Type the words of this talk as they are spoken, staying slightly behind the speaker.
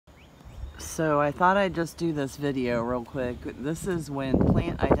So I thought I'd just do this video real quick. This is when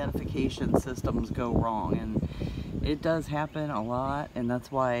plant identification systems go wrong, and it does happen a lot, and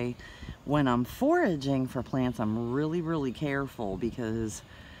that's why when I'm foraging for plants I'm really careful, because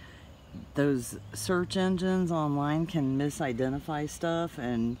those search engines online can misidentify stuff,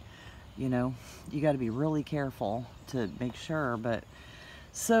 and you know, you got to be really careful to make sure. But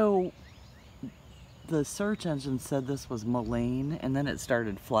so the search engine said this was mullein, and then it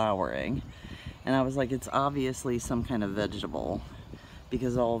started flowering, and I was like, it's obviously some kind of vegetable,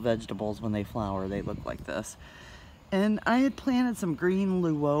 because all vegetables, when they flower, they look like this. And I had planted some green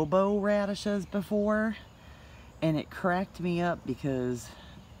Luobo radishes before, and it cracked me up because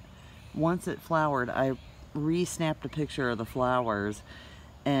once it flowered, I re-snapped a picture of the flowers,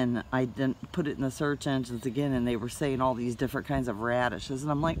 and I didn't put it in the search engines again, and they were saying all these different kinds of radishes,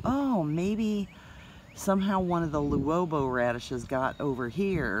 and I'm like, oh, maybe somehow one of the Luobo radishes got over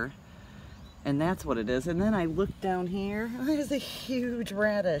here, and that's what it is. And then I looked down here, there's a huge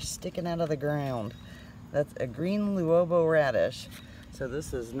radish sticking out of the ground. That's a green Luobo radish. So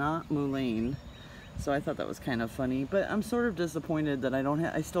this is not mullein. So I thought that was kind of funny, but I'm sort of disappointed that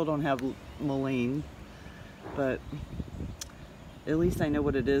I still don't have mullein, but at least I know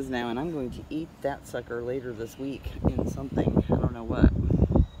what it is now, and I'm going to eat that sucker later this week in something, I don't know what.